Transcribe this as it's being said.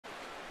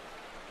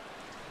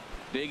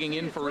Digging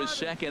in for his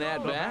second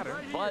at-bat,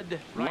 Bud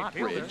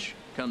Lottridge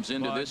comes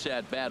into this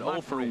at-bat 0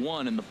 for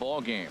 1 in the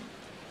ball game.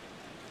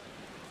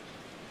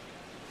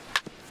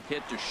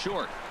 Hit to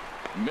short.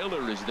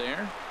 Miller is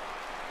there.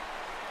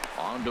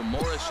 On to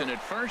Morrison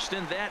at first,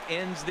 and that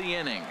ends the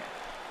inning.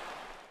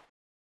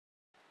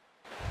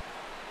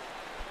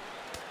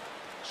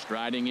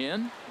 Striding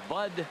in,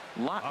 Bud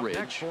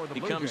Lottridge. He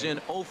comes in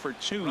 0 for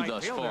 2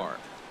 thus far.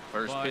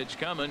 First pitch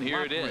coming.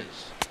 Here it is.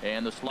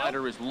 And the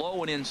slider is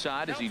low and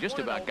inside as he just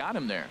about got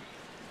him there.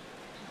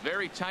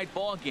 Very tight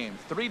ball game.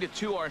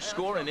 3-2 our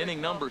score in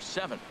inning number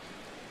 7.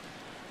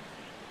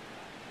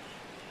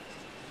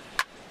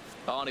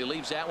 Oh, and he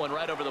leaves that one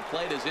right over the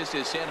plate as this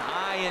is sent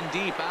high and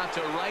deep out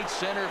to right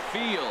center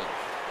field.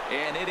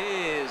 And it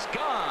is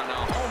gone.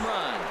 A home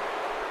run.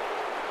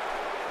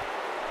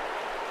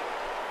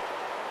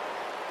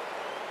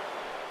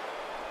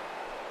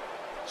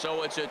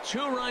 So it's a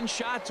 2-run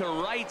shot to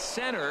right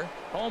center.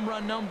 Home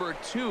run number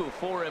 2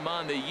 for him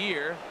on the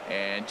year.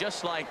 And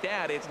just like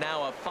that, it's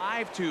now a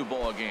 5-2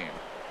 ball game.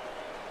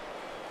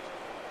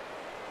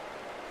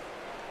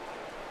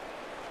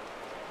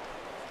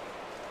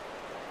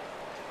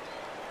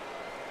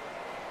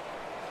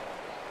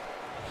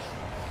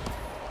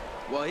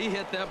 Well, he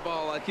hit that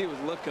ball like he was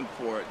looking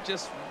for it.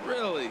 Just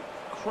really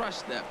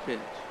crushed that pitch.